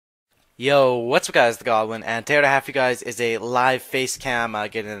Yo, what's up guys, the Goblin, and today what I have for you guys is a live face cam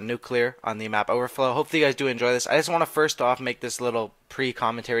getting a nuclear on the map overflow. Hopefully you guys do enjoy this. I just want to first off make this little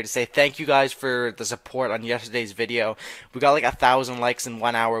pre-commentary to say thank you guys for the support on yesterday's video. We got like 1,000 likes in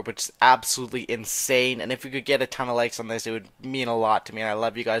 1 hour, which is absolutely insane, and if we could get a ton of likes on this, it would mean a lot to me, and I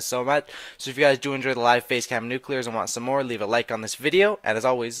love you guys so much. So if you guys do enjoy the live face cam nuclears and want some more, leave a like on this video, and as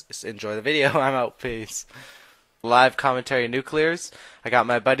always, enjoy the video. I'm out, peace. Live commentary nuclears. I got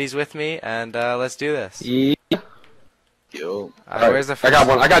my buddies with me, and let's do this. Yeah. Yo. Where's the first I got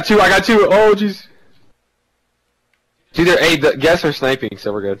one. I got two. Oh, jeez. It's either guess or sniping,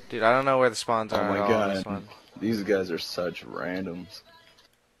 so we're good. Dude, I don't know where the spawns are. Oh my at all on this god. one. These guys are such randoms.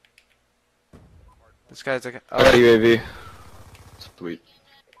 This guy's like. I got UAV. Sweet.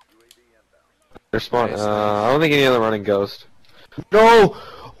 They're spawn. Nice, I don't think any other running ghost. No!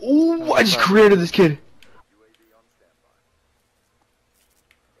 Ooh, I just created this kid.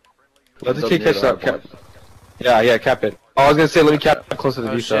 Let the kid catch that cap. Yeah, cap it. Oh, I was gonna say let me cap close to the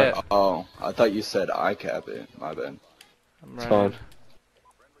Oh, V shit. side. Oh, I thought you said I cap it. My bad. I'm It's running. fine.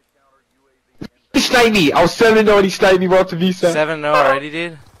 He sniped me! I was 7-0 and he sniped me right to V side. 7-0 already,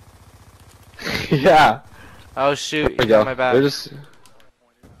 dude? Yeah. Oh, shoot. There You we got go. my back. They're just...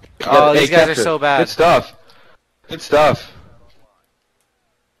 Oh, Hey, these guys are capture. so bad. Good stuff. Good stuff.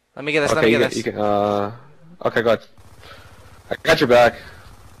 Let me get this, Okay, let me get you this. can, okay, go ahead. I got your back.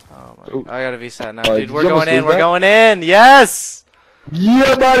 Oh, my. Ooh. I got a VSAT now. Oh, Dude, did we're you going almost in, lose we're that? going in! Yes!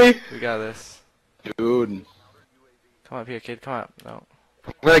 Yeah, buddy! We got this. Dude, Come up here, kid, come up. No.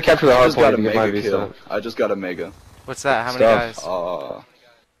 I'm gonna capture the I hard just got point a to get my mega V kill. set. I just got a mega. What's that? How many Stuff. guys?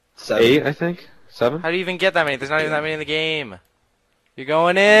 7. 8, I think? 7? How do you even get that many? There's not even that many in the game. You're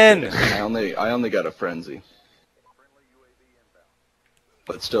going in! I only got a frenzy.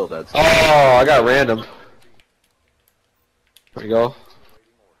 But still, that's. Oh, I got random. There we go.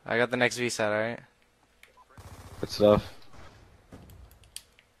 I got the next VSAT, alright? Good stuff.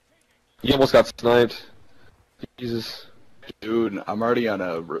 You almost got sniped. Jesus. Dude, I'm already on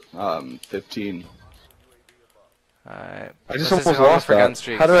a 15. Alright. I just What's this? almost I'll go lost for gun that.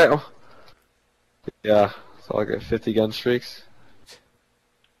 streaks. How did I... Oh. Yeah, so I got 50 gun streaks.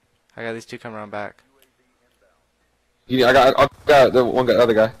 I got these two coming around back. I got the one guy,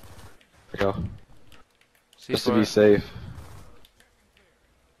 other guy. There we go. Just to be C4. safe.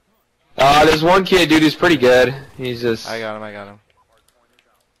 There's one kid, dude, who's pretty good. He's just I got him.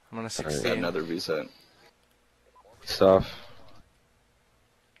 I'm on a I got 16. another VSET. stuff.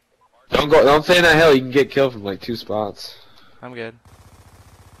 Don't stay in that hill. You can get killed from like 2 spots. I'm good.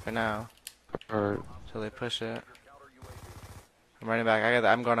 For now. Alright. Till they push it. I'm running back. I got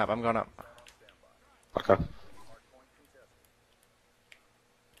that. I'm going up. Okay.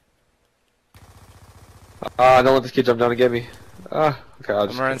 Don't let this kid jump down and get me. Okay, I'll I'm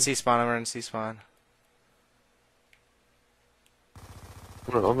just... running C spawn.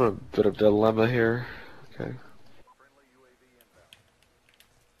 I'm gonna a bit of dilemma here. Okay.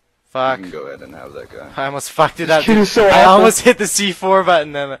 Fuck. You can go ahead and have that guy. I almost fucked it This up. kid Dude. is so I awful. almost hit the C4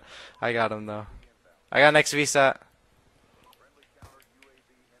 button then I got him though. I got next VSAT.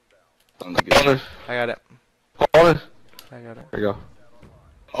 On the Hold game. on. I got it. Hold on. I got it. There you go.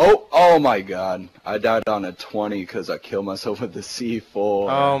 Oh my god. I died on a 20 because I killed myself with the C4.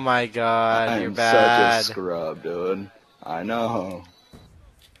 Oh my god, I you're am bad. such a scrub, dude. I know.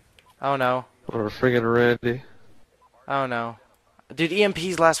 Oh no. What a friggin' Randy. Oh no. Dude,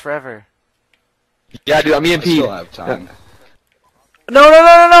 EMPs last forever. Yeah, dude, I'm I EMP. still have time.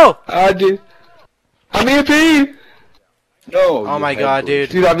 No! Dude. I'm EMP! No. Oh you my head god, glitch. dude.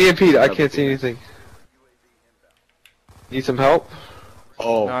 Dude, I'm EMP. I Never can't see seen it. anything. Need some help?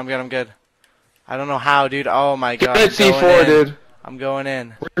 Oh. No, I'm good. I don't know how, dude. Oh my god. Get I'm going C4, in. dude. I'm going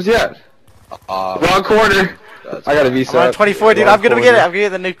in. Where's he at? Uh, Wrong corner. that's I got a fine. V I'm on 24, dude. Wrong I'm gonna get it. corner. I'm gonna get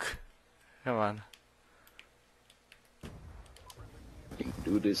the nuke. Come on. You can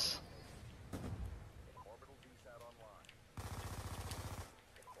do this.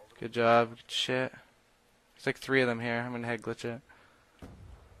 Good job. Good shit. There's like 3 of them here. I'm gonna head glitch it.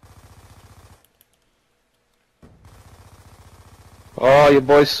 Oh, your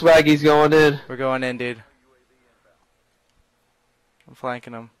boy Swaggy's going in. We're going in, dude. I'm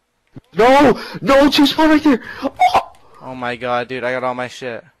flanking them. No, two spawn right there. Oh. Oh my god, dude. I got all my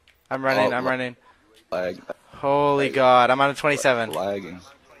shit. I'm running. Oh, I'm running. Lag. Holy god. I'm on a 27. Lagging.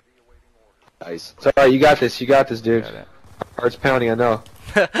 Nice. It's alright, you got this, dude. Got it. Heart's pounding, I know.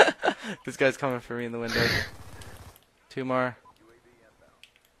 This guy's coming for me in the window. 2 more.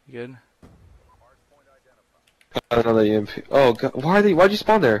 You good? Another EMP. Oh god, why'd you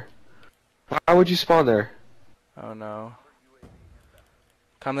spawn there? Why would you spawn there? Oh no.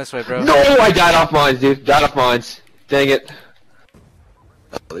 Come this way, bro. No, I died off mines, dude. Died off mines. Dang it.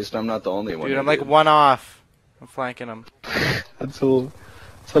 At least I'm not the only one. Dude, who I'm like did. one off. I'm flanking him. That's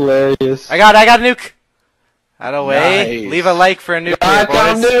hilarious. I got a nuke. Out of the way. Nice. Leave a like for a nuke, I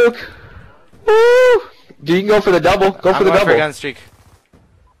got a boys. nuke. Woo! Dude, you can go for the double. Go for I'm the going double. for a gun streak.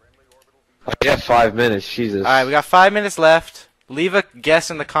 Oh, you have 5 minutes. Jesus. Alright, we got 5 minutes left. Leave a guess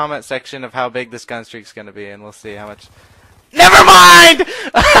in the comment section of how big this gun streak's gonna be, and we'll see how much. Never mind!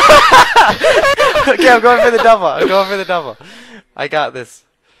 Okay, I'm going for the double. I'm going for the double. I got this.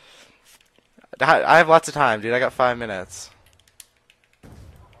 I have lots of time, dude. I got 5 minutes.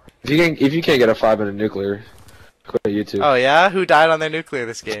 If you can't get a 5-minute nuclear, quit YouTube. Oh yeah? Who died on their nuclear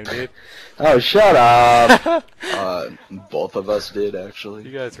this game, dude? Oh, shut up. Both of us did actually.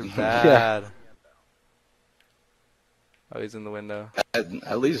 You guys are bad. Oh, he's in the window.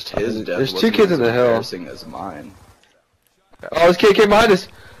 At least his death There's 2 wasn't kids as in the hill. embarrassing as mine. Oh, this kid came behind us.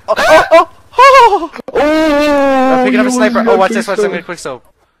 Oh! Oh! Oh! Oh! I'm picking up a you sniper. almost Oh, got watch this. Watch this. I'm quickscope. gonna quick soap.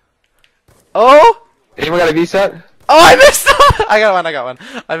 Oh! Anyone got a VSAT? Oh, I missed him! I got one.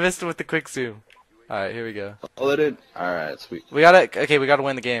 I missed him with the quick zoom. Alright, here we go. Oh, it. Alright, sweet. We gotta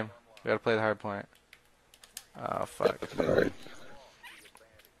win the game. We gotta play the hard point. Oh, fuck. Alright.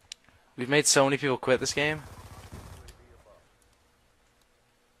 We've made so many people quit this game.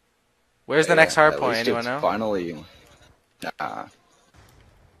 Where's the next hard At point? least Anyone it's know? Finally. Nah.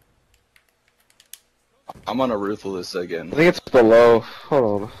 I'm on a ruthless again. I think it's below.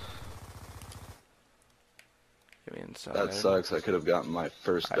 Hold on. Give me inside. That sucks. I could have gotten my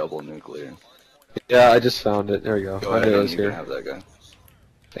first double nuclear. Yeah, I just found it. There we go. Go I ahead knew it and was you can here. have that guy.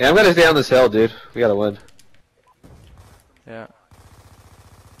 Hey, I'm gonna stay on this hill, dude. We gotta win. Yeah.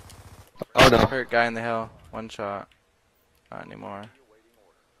 Oh no. Hurt guy in the hill. One shot. Not anymore.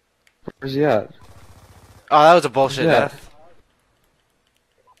 Where's he at? Oh, that was a bullshit Yeah. death.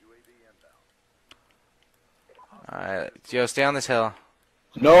 Alright, yo, stay on this hill.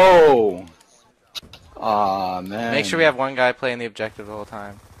 No! Aw, man. Make sure we have one guy playing the objective the whole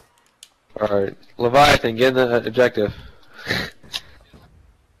time. Alright. Leviathan, get in the objective.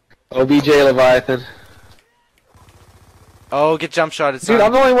 OBJ Leviathan. Oh, get jump shotted, son. Dude,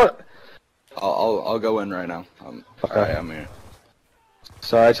 I'm the only one. I'll go in right now. Okay. Alright, I'm here.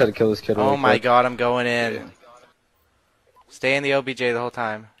 Sorry, I tried to kill this kid. Oh really my quick. god, I'm going in. Yeah. Stay in the OBJ the whole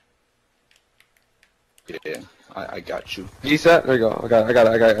time. Yeah, I got you. VSAT? There you go. I got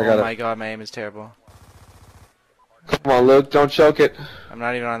it. Oh my god, my aim is terrible. Come on, Luke. Don't choke it. I'm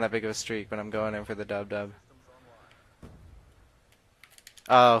not even on that big of a streak, but I'm going in for the dub.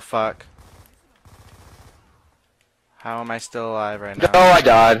 Oh, fuck. How am I still alive right now? No, I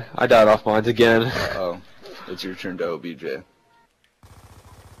died. I died off mines again. Uh-oh. It's your turn to OBJ.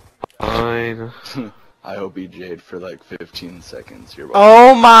 Fine. I OBJ'd for like 15 seconds. You're welcome.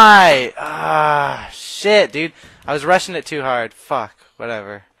 Oh my! Ah, shit, dude. I was rushing it too hard. Fuck.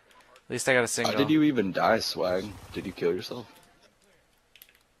 Whatever. At least I got a single. How did you even die, Swag? Did you kill yourself?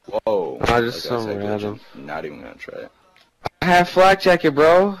 Whoa. Nah, just Like I some said, random. I'm not even gonna try it. I have flak jacket,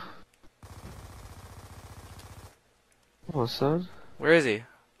 bro. Come on, son. Where is he?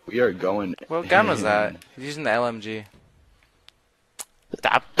 We are going. What gun was in. that? He's using the LMG.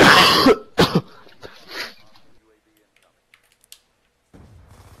 Stop.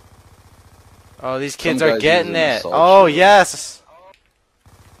 Oh, these kids Some are guys getting using it. assault Oh, shield. yes.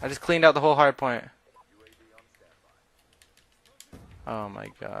 I just cleaned out the whole hard point. Oh my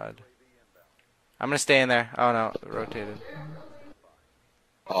god. I'm gonna stay in there. Oh no, it rotated.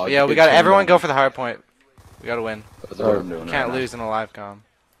 Oh, But yeah, we good got team everyone run. go for the hard point. We gotta win. That's what I'm doing Can't right lose in a live comm.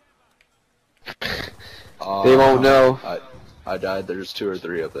 now. They won't know. I died. There's 2 or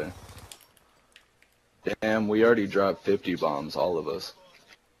 3 up there. Damn, we already dropped 50 bombs, all of us.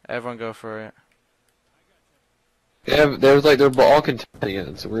 Everyone go for it. Yeah, there was like they're all contending it.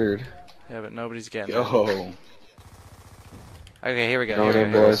 It's weird. Yeah, but nobody's getting it. Yo, Okay, here we go. Going Here we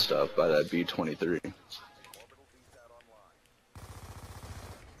in, go. boys. stuff by that B-23.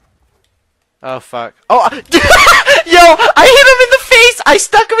 Oh fuck. Oh, yo! I hit him in the face. I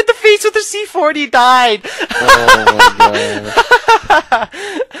stuck him in the face with a C4 and he died. Oh my god.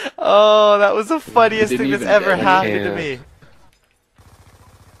 Oh, that was the funniest Didn't thing that's even ever get happened to him. me.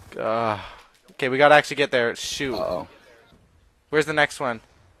 Okay, we gotta actually get there. Shoot. Uh-oh. Where's the next one?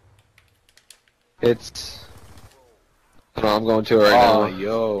 It's. I don't know, I'm going to it right Oh, now.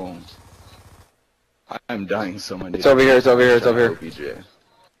 yo. I'm dying so many It's over here, it's over here, it's over here. OBJ.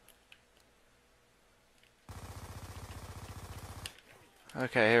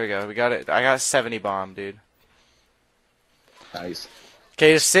 Okay, here we go. We got it. I got a 70 bomb, dude. Nice.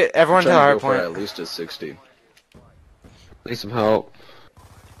 Okay, just sit. Everyone to the Trying to hard go for point. at least a 60. Need some help.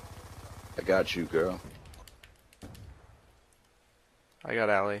 I got you, girl. I got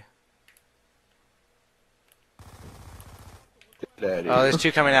Allie. Get out of Oh, here. there's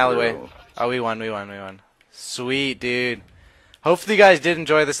two coming alleyway. Girl. Oh, we won. Sweet, dude. Hopefully you guys did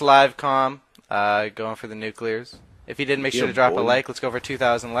enjoy this live comm. Going for the nuclears. If you did, make sure Yeah, to drop a boy. like. Let's go for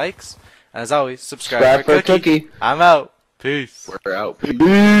 2,000 likes. And as always, subscribe for a Cookie. cookie. I'm out. Peace. We're out.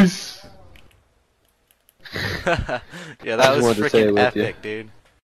 Peace. Yeah, I that just was wanted to say it freaking with you. epic, dude.